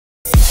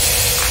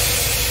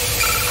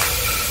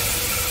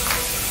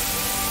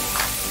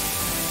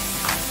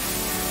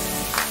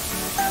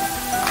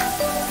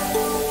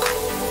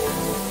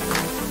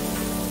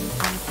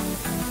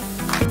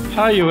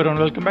Hi everyone,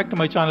 welcome back to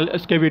my channel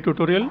SKV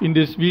Tutorial. In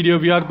this video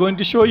we are going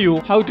to show you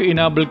how to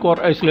enable core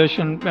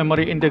isolation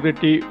memory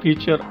integrity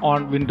feature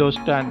on Windows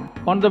 10.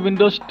 On the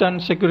Windows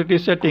 10 security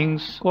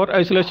settings, core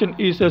isolation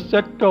is a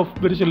set of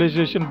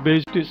virtualization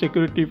based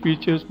security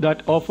features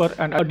that offer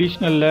an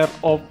additional layer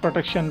of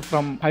protection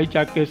from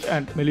hijackers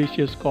and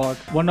malicious code.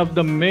 One of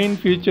the main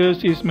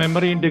features is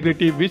memory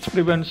integrity, which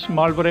prevents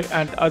malware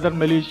and other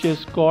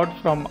malicious code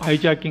from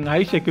hijacking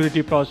high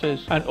security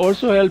process, and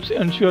also helps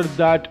ensure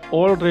that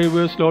all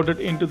drivers loaded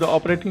into the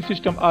operating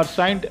system are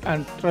signed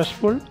and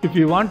trustful. If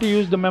you want to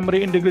use the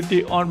memory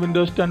integrity on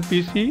Windows 10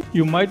 PC,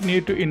 you might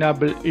need to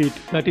enable it.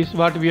 That is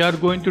what we are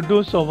going to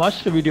do, so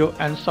watch the video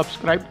and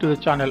subscribe to the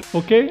channel.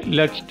 Okay,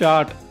 let's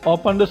start.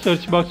 Open the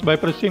search box by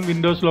pressing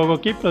Windows logo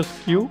key plus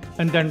Q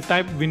and then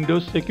type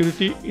Windows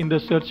Security in the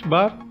search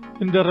bar.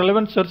 In the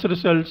relevant search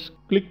results,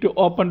 click to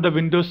open the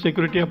Windows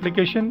Security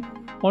application.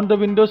 On the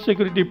Windows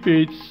Security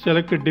page,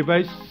 select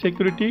Device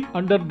Security.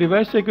 Under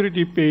Device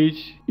Security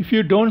page, if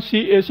you don't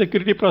see a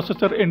security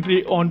processor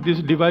entry on this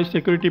Device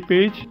Security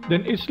page,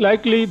 then it's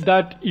likely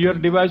that your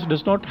device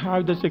does not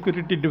have the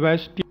security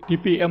device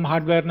TPM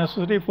hardware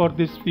necessary for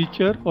this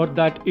feature, or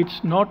that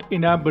it's not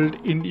enabled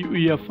in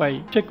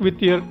UEFI. Check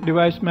with your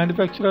device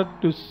manufacturer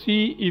to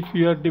see if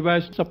your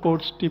device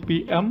supports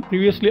TPM.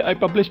 Previously I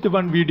published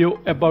one video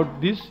about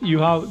this. You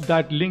have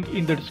that link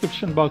in the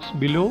description box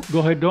below. Go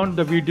ahead on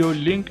the video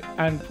link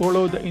and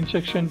follow the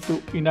instruction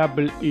to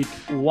enable it.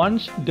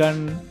 Once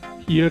done,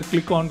 here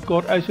click on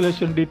Core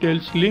Isolation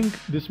Details link.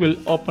 This will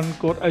open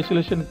Core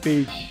Isolation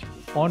page.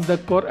 On the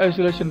Core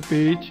Isolation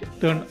page,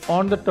 turn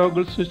on the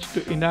toggle switch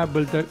to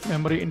enable the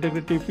memory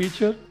integrity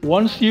feature.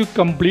 Once you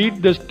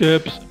complete the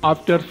steps,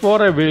 after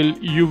for a while,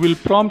 you will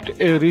prompt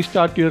a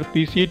restart your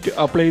PC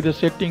to apply the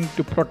setting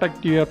to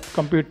protect your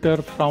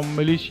computer from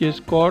malicious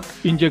code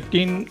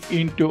injecting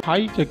into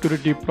high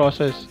security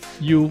process.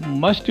 You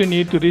must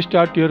need to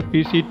restart your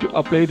PC to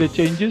apply the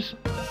changes.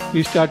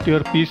 Restart your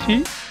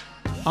PC.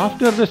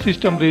 After the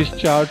system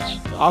restarts,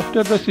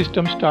 after the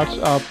system starts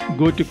up,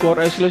 go to Core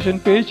Isolation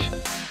page.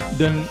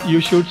 Then you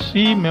should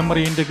see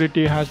memory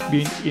integrity has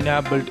been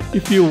enabled.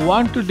 If you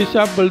want to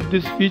disable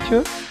this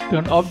feature,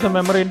 turn off the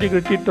memory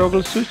integrity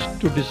toggle switch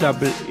to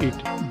disable it.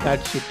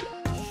 That's it.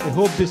 I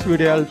hope this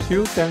video helps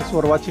you. Thanks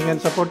for watching and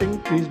supporting.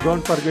 Please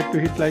don't forget to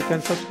hit like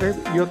and subscribe.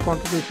 Your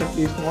contribution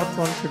is more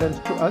confidence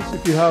to us.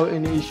 If you have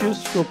any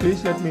issues, so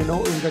please let me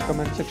know in the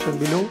comment section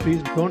below.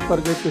 Please don't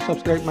forget to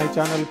subscribe my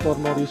channel for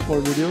more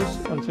useful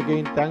videos. Once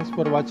again, thanks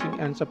for watching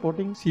and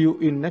supporting. See you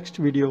in next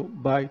video.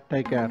 Bye.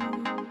 Take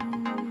care.